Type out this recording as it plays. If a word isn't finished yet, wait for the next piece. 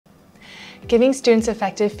Giving students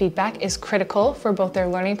effective feedback is critical for both their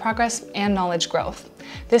learning progress and knowledge growth.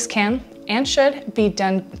 This can and should be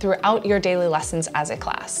done throughout your daily lessons as a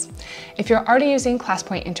class. If you're already using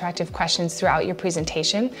ClassPoint interactive questions throughout your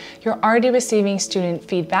presentation, you're already receiving student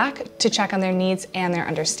feedback to check on their needs and their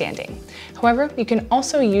understanding. However, you can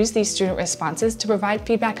also use these student responses to provide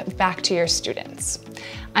feedback back to your students.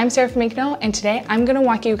 I'm Sarah from Inkno, and today I'm going to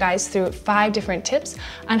walk you guys through 5 different tips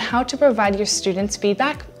on how to provide your students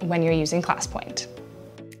feedback when you're using ClassPoint.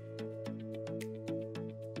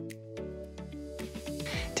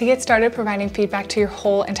 To get started providing feedback to your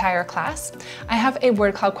whole entire class, I have a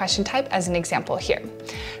word cloud question type as an example here.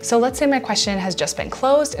 So let's say my question has just been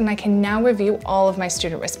closed and I can now review all of my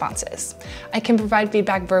student responses. I can provide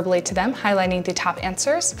feedback verbally to them, highlighting the top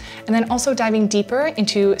answers, and then also diving deeper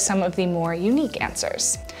into some of the more unique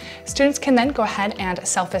answers. Students can then go ahead and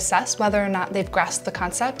self-assess whether or not they've grasped the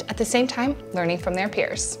concept, at the same time learning from their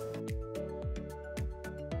peers.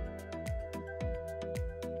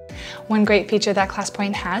 One great feature that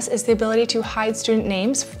ClassPoint has is the ability to hide student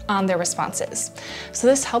names on their responses. So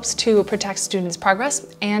this helps to protect students'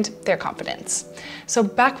 progress and their confidence. So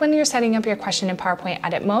back when you're setting up your question in PowerPoint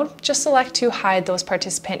edit mode, just select to hide those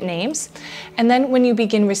participant names. And then when you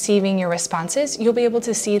begin receiving your responses, you'll be able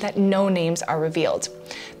to see that no names are revealed.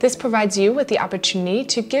 This provides you with the opportunity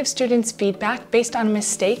to give students feedback based on a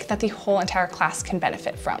mistake that the whole entire class can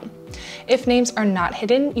benefit from. If names are not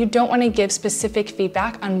hidden, you don't want to give specific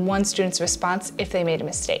feedback on one student's response if they made a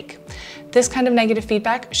mistake. This kind of negative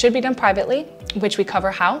feedback should be done privately, which we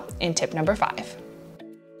cover how in tip number 5.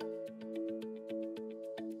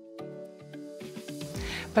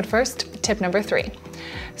 But first, tip number 3.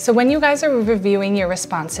 So when you guys are reviewing your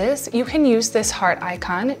responses, you can use this heart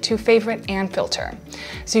icon to favorite and filter.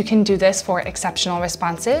 So you can do this for exceptional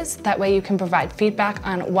responses. That way you can provide feedback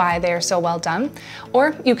on why they are so well done.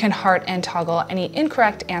 Or you can heart and toggle any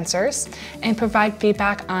incorrect answers and provide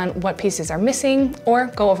feedback on what pieces are missing or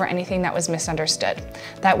go over anything that was misunderstood.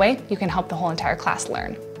 That way you can help the whole entire class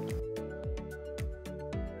learn.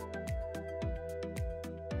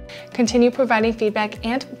 Continue providing feedback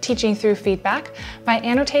and teaching through feedback by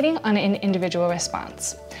annotating on an individual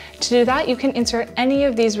response. To do that, you can insert any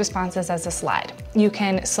of these responses as a slide. You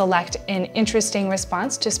can select an interesting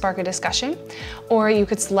response to spark a discussion, or you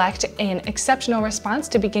could select an exceptional response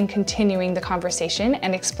to begin continuing the conversation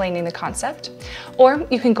and explaining the concept. Or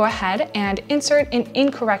you can go ahead and insert an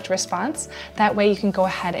incorrect response. That way you can go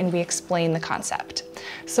ahead and re-explain the concept.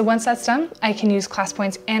 So once that's done, I can use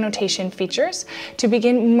ClassPoint's annotation features to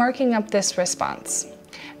begin marking up this response.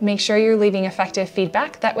 Make sure you're leaving effective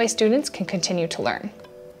feedback, that way students can continue to learn.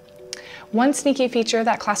 One sneaky feature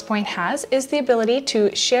that ClassPoint has is the ability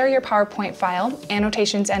to share your PowerPoint file,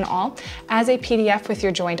 annotations and all, as a PDF with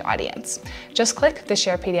your joined audience. Just click the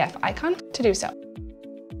Share PDF icon to do so.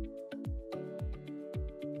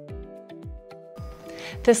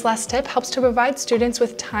 This last tip helps to provide students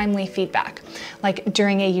with timely feedback, like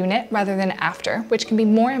during a unit rather than after, which can be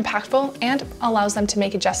more impactful and allows them to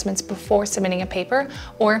make adjustments before submitting a paper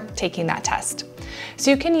or taking that test.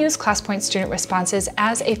 So you can use ClassPoint student responses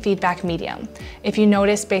as a feedback medium. If you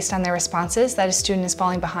notice based on their responses that a student is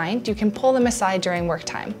falling behind, you can pull them aside during work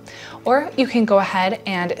time. Or you can go ahead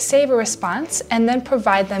and save a response and then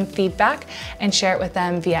provide them feedback and share it with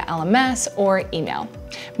them via LMS or email.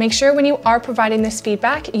 Make sure when you are providing this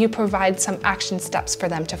feedback, you provide some action steps for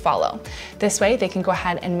them to follow. This way they can go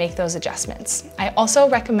ahead and make those adjustments. I also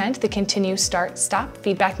recommend the continue, start, stop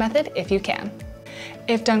feedback method if you can.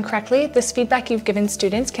 If done correctly, this feedback you've given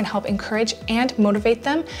students can help encourage and motivate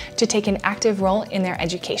them to take an active role in their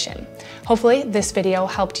education. Hopefully, this video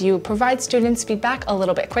helped you provide students feedback a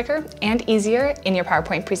little bit quicker and easier in your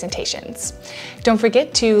PowerPoint presentations. Don't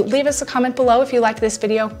forget to leave us a comment below if you liked this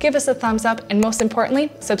video, give us a thumbs up, and most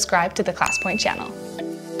importantly, subscribe to the ClassPoint channel.